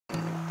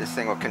this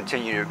thing will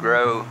continue to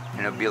grow,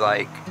 and it'll be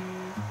like,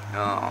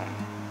 call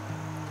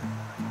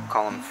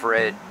him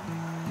Fred.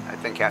 I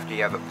think after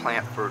you have a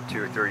plant for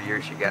 2 or 3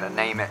 years, you gotta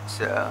name it.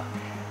 So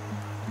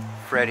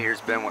Fred here's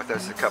been with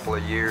us a couple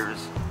of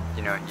years.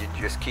 You know, you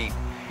just keep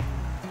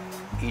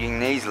eating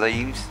these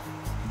leaves.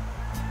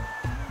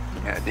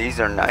 You know, these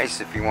are nice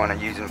if you want to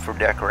use them for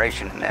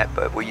decoration and that,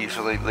 but we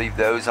usually leave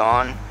those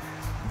on.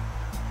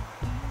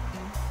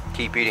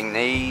 Keep eating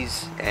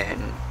these,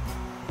 and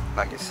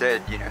like I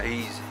said, you know,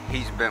 he's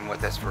been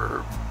with us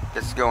for,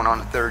 this is going on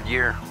the 3rd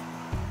year.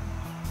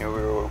 You know,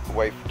 we were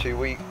away for 2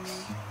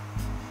 weeks,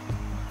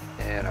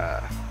 and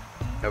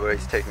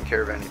nobody's taking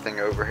care of anything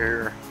over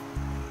here.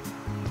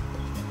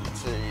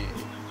 Let's see,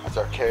 that's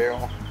our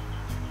kale.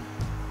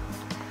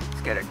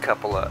 It's got a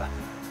couple of,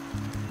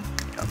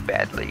 you know,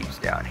 bad leaves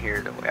down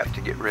here that we have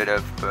to get rid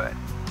of, but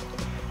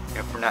you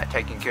know, if we're not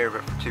taking care of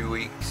it for 2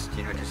 weeks,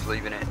 you know, just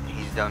leaving it,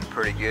 he's done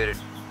pretty good.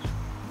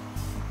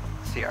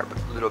 See our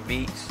little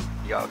beets,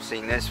 y'all have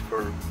seen this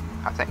for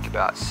I think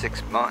about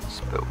 6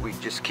 months, but we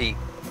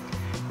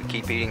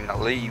keep eating the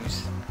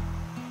leaves.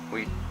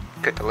 We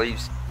cut the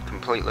leaves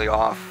completely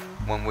off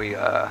when we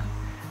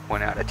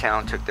went out of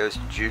town, took those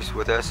to juice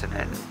with us, and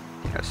then,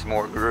 you know, some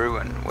more grew,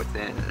 and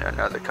within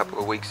another couple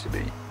of weeks to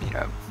be, you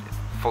know,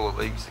 full of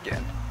leaves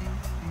again.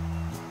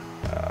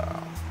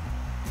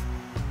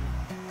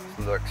 This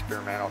little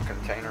experimental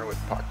container with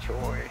pak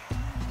choi.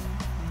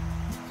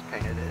 Just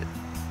painted it.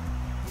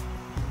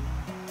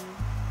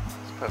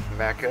 Let's puff them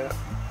back up.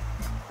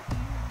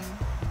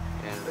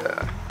 And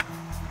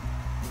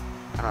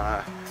I don't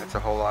know, that's a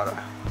whole lot of,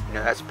 you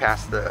know, that's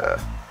past the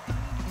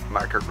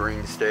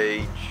microgreen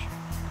stage,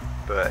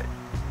 but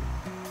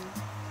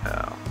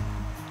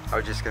I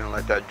was just gonna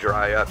let that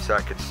dry up so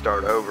I could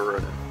start over,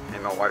 and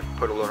my wife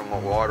put a little more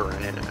water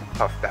in it and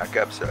puff back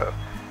up, so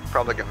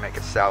probably gonna make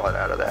a salad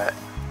out of that.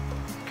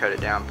 Cut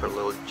it down, put a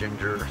little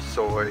ginger,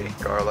 soy,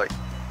 garlic,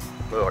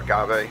 a little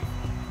agave,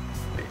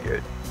 be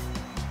good.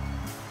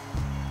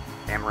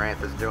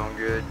 Amaranth is doing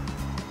good.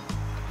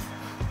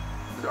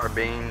 Our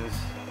beans.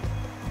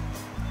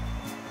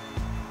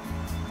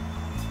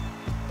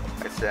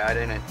 Like I said, I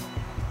didn't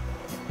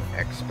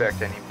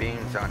expect any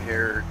beans on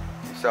here.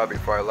 You saw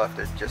before I left,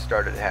 it just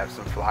started to have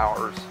some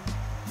flowers,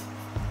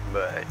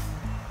 but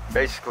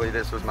basically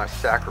this was my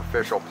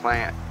sacrificial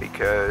plant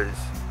because,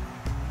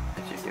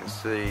 as you can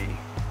see,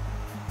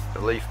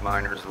 the leaf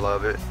miners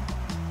love it,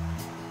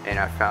 and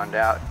I found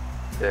out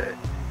that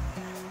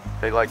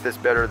they like this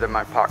better than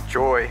my pak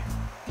choi.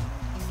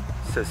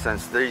 So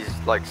since these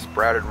like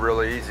sprouted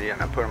really easy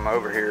and I put them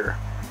over here,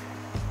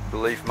 the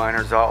leaf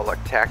miners all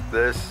attacked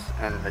this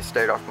and they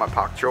stayed off my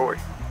pak choi.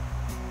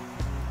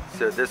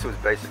 So this was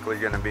basically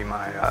going to be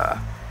my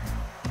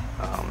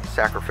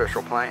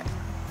sacrificial plant,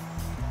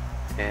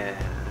 and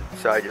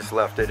so I just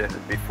left it,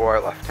 and before I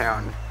left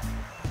town,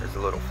 there's a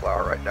little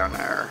flower right down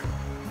there.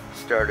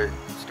 Started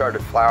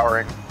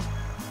flowering,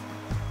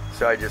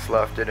 so I just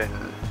left it,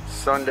 and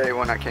Sunday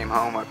when I came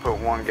home I put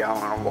 1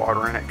 gallon of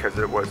water in it because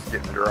it was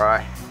getting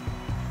dry.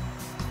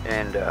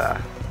 And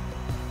I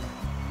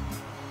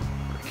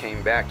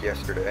came back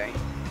yesterday.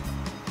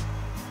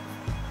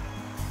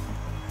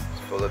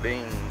 It's full of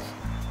beans.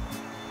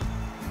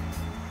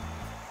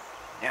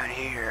 Down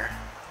here,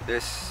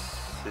 this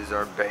is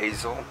our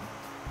basil,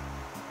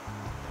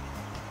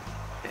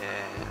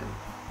 and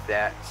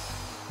that's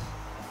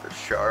the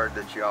chard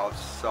that y'all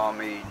saw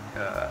me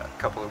a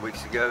couple of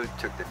weeks ago.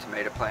 Took the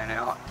tomato plant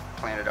out,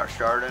 planted our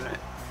chard in it,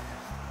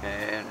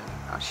 and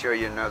I'll show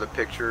you another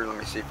picture. Let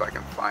me see if I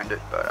can find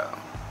it, but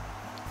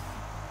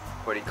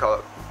what do you call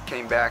it,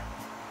 came back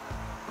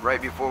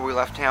right before we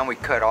left town. We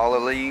cut all the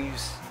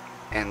leaves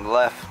and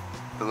left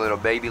the little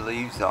baby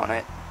leaves on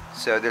it,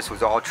 so this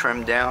was all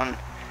trimmed down,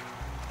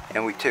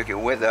 and we took it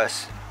with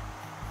us.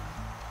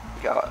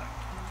 Look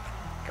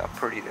how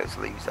pretty those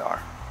leaves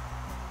are,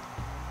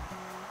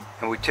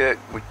 and we took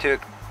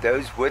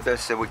those with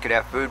us so we could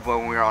have food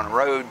when we were on the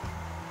road,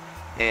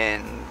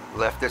 and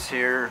left this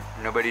here.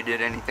 Nobody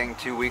did anything.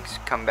 2 weeks,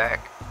 come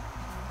back,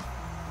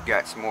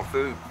 got some more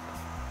food.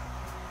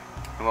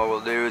 And what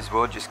we'll do is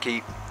we'll just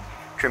keep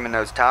trimming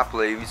those top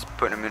leaves,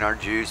 putting them in our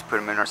juice, put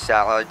them in our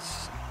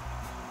salads,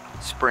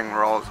 spring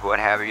rolls, what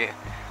have you,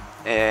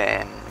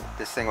 and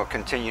this thing will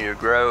continue to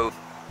grow.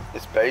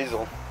 This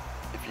basil,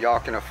 if y'all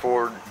can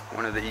afford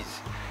one of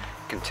these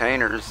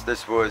containers,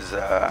 this was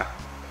I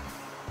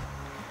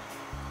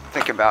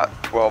think about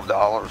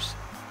 $12,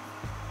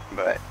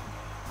 but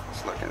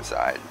let's look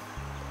inside.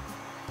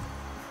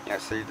 Yeah,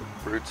 see,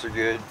 the roots are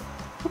good.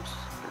 Oops,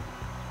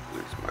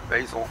 lose my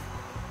basil.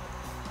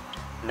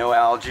 No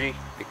algae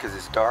because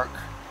it's dark,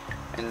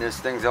 and this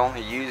thing's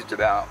only used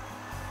about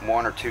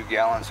 1 or 2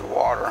 gallons of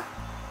water.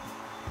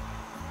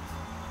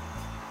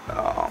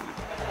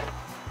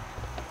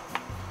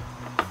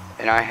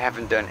 And I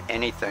haven't done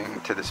anything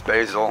to this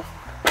basil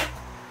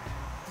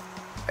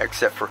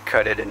except for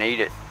cut it and eat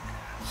it,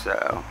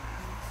 so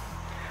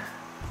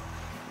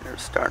they're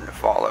starting to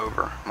fall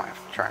over. Might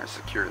have to try and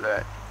secure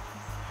that.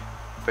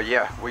 But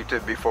yeah,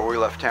 before we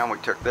left town, we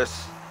took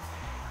this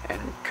and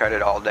cut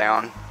it all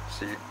down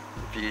So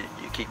if you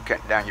keep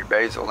cutting down your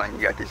basil, then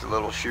you got these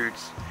little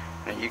shoots,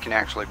 and you can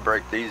actually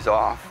break these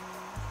off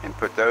and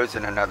put those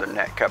in another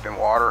net cup in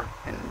water,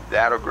 and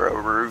that'll grow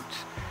roots.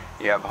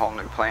 You have a whole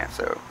new plant.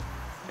 So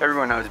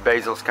everyone knows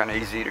basil's kind of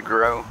easy to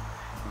grow,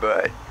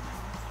 but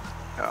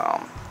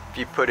if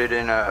you put it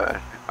in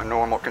a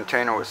normal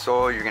container with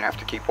soil, you're gonna have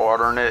to keep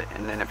watering it,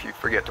 and then if you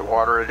forget to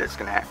water it, it's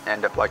gonna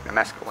end up like the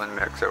mescaline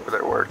mix over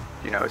there, where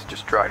it's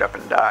just dried up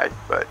and died.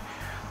 But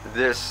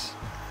this,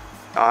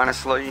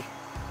 honestly,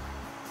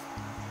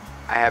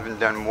 I haven't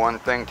done one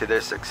thing to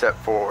this except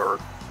for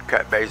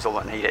cut basil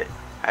and eat it.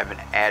 I haven't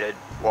added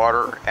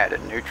water,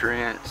 added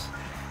nutrients.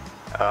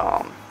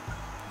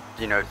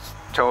 It's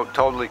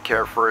totally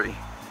carefree.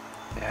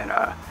 And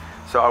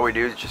so all we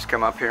do is just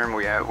come up here and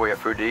we have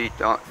food to eat.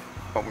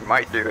 What we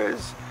might do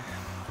is,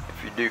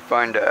 if you do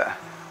find those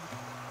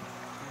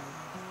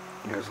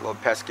little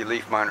pesky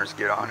leaf miners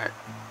get on it,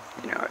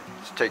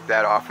 just take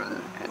that off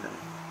and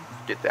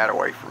get that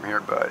away from here.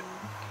 But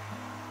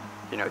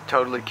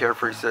totally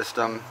carefree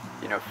system,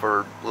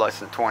 for less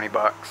than 20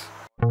 bucks.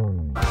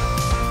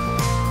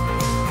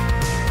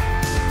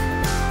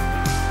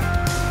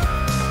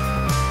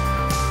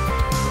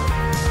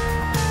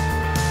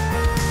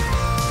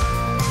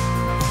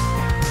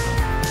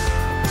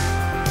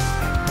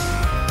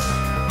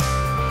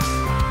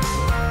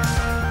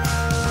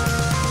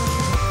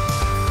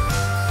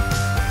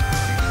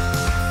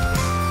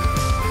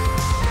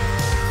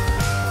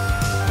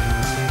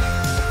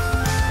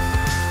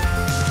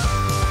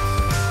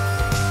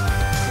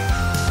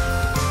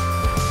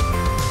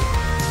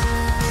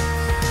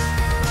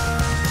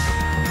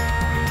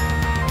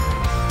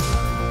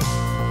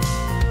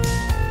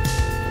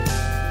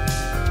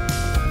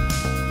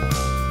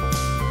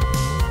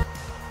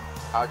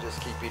 I'll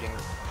just keep eating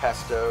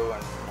pesto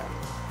and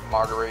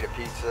margarita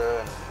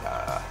pizza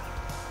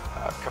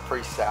and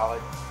caprese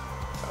salad.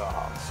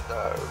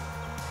 So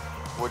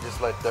we'll just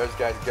let those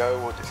guys go.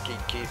 We'll just keep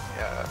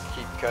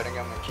cutting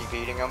them and keep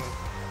eating them,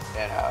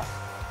 and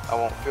I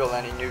won't fill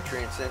any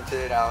nutrients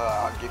into it.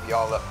 I'll give you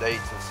all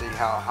updates and see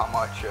how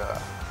much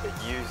it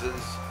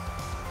uses.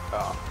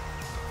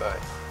 But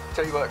I'll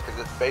tell you what, because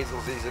this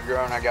basil's easy to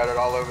grow and I got it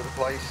all over the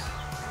place.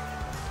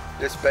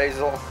 This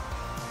basil,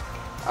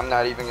 I'm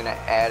not even going to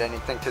add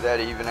anything to that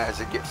even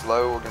as it gets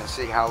low. We're going to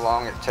see how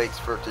long it takes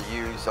for it to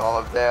use all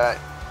of that.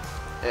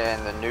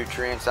 And the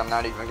nutrients, I'm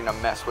not even going to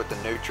mess with the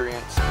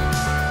nutrients.